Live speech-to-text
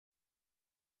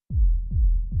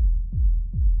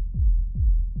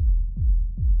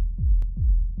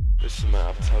Listen man,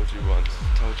 I've told you once,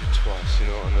 told you twice, you're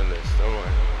not on the list,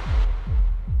 alright.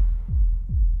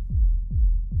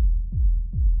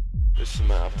 Listen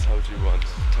man, I've told you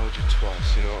once, told you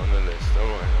twice, you're not on the list,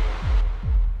 alright.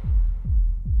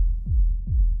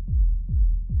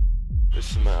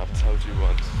 Listen man, I've told you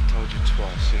once, told you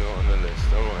twice, you're not on the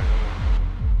list, alright.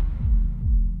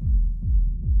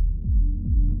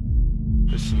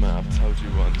 Listen man, I've told you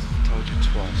once, told you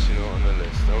twice, you're not on the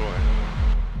list, alright.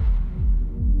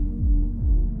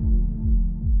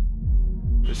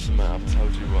 Listen man, I've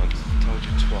told you once, told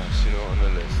you twice, you're not on the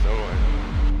list, alright.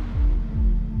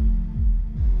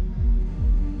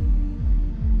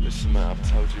 Listen man, I've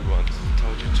told you once,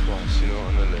 told you twice, you're not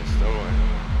on the list, alright.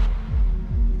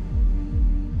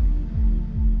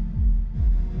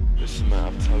 Listen man,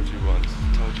 I've told you once,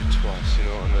 told you twice,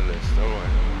 you're not on the list,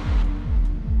 alright.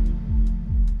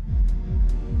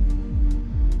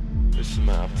 Listen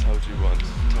man, I've told you once,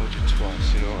 told you twice,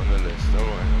 you're not on the list,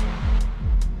 alright.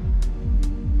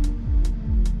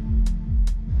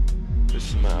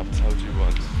 Listen man, I've told you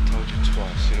once, told you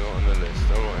twice, you're not on the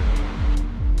list, alright.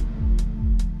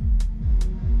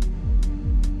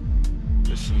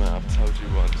 Listen man, I've told you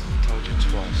once, told you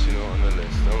twice, you're not on the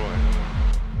list, alright.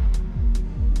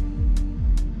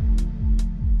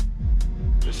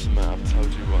 Listen man, I've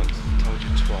told you once, told you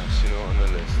twice, you're not on the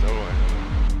list, alright.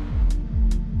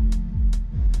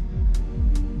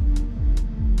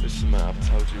 Listen man, I've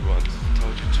told you once,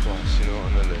 told you twice, you're not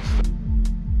on the list.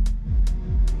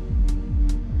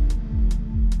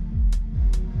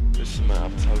 Listen man,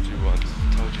 I've told you once,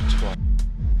 told you twice.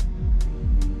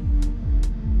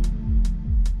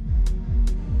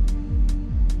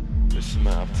 Listen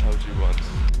man, I've told you once.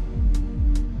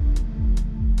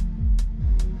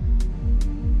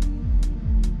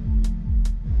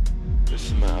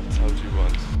 Listen man, I've told you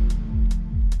once.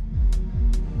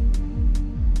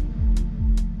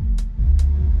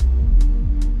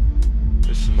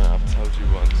 Listen man, I've told you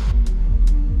once.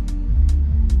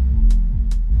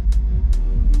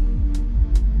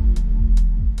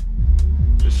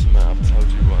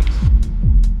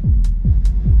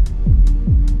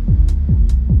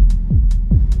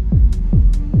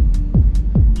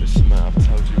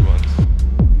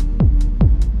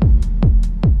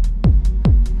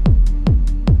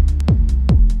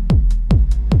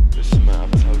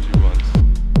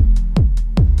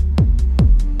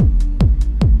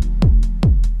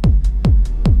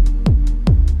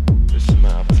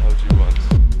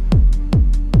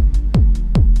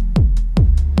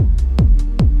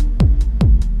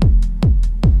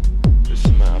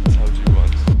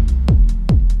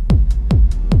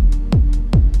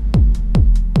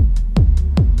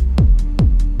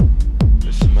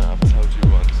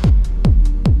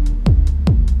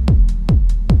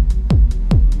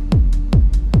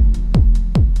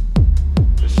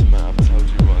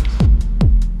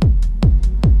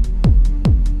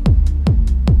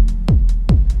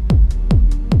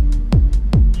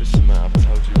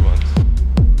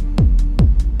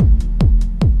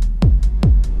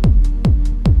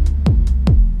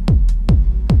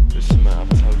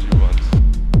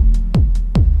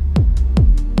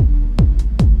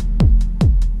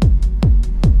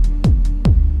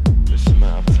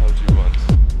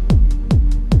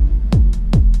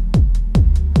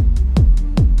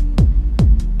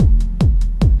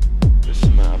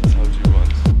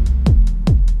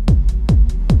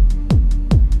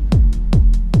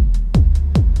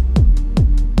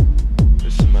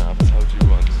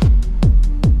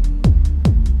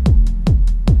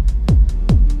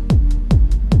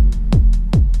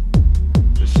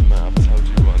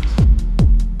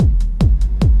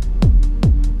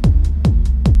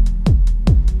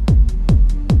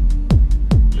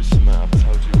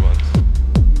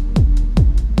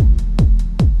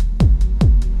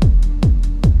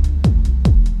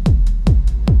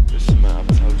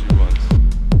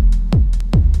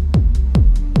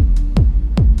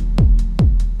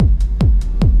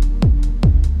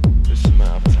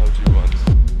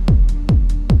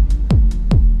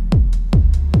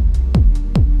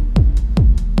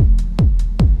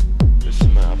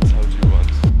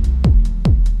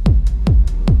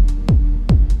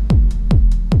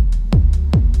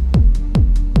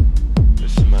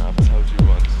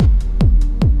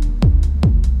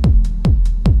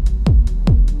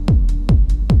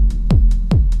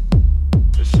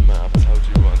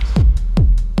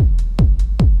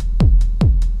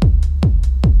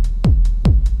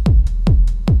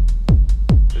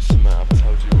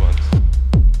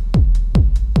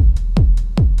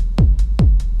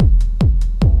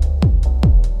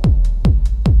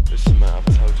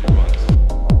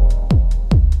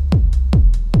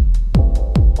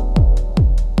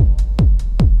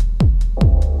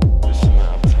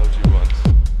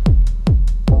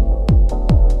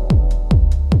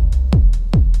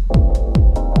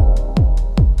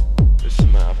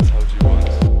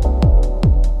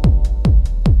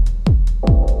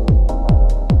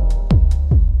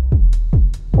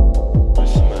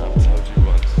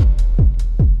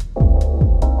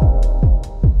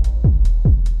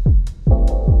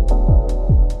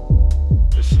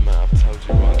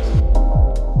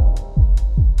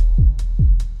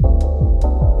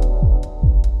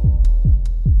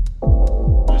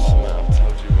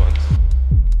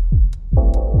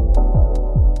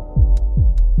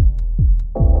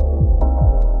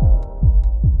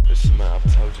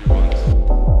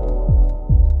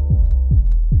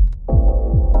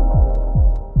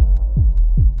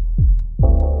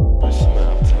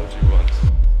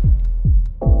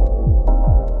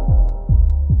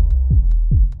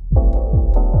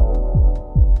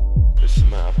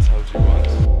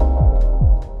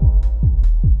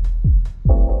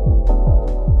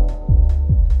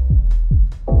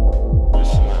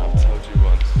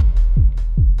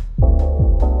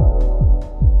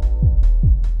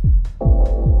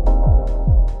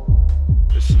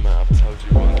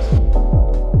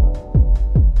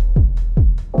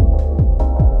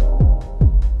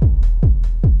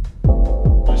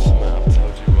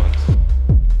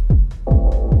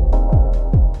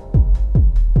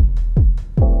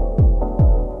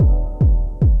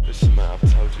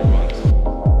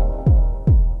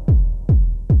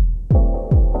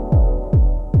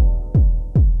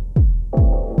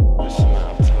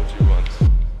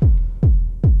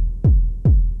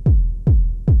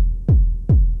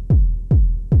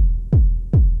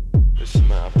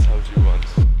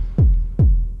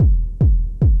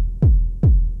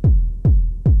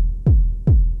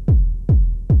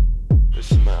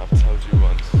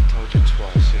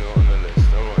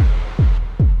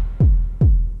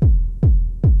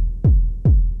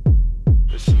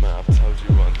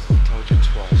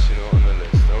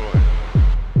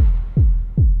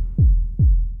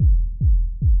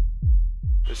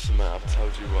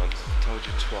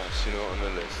 told you twice, you're not on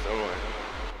the list, alright.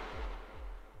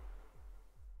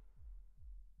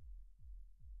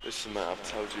 Listen mate,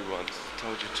 I've told you once,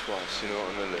 told you twice, you're not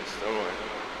on the list, alright.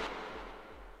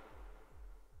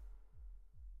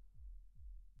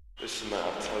 Listen mate,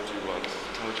 I've told you once,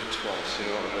 told you twice,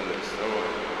 you're not on the list, alright.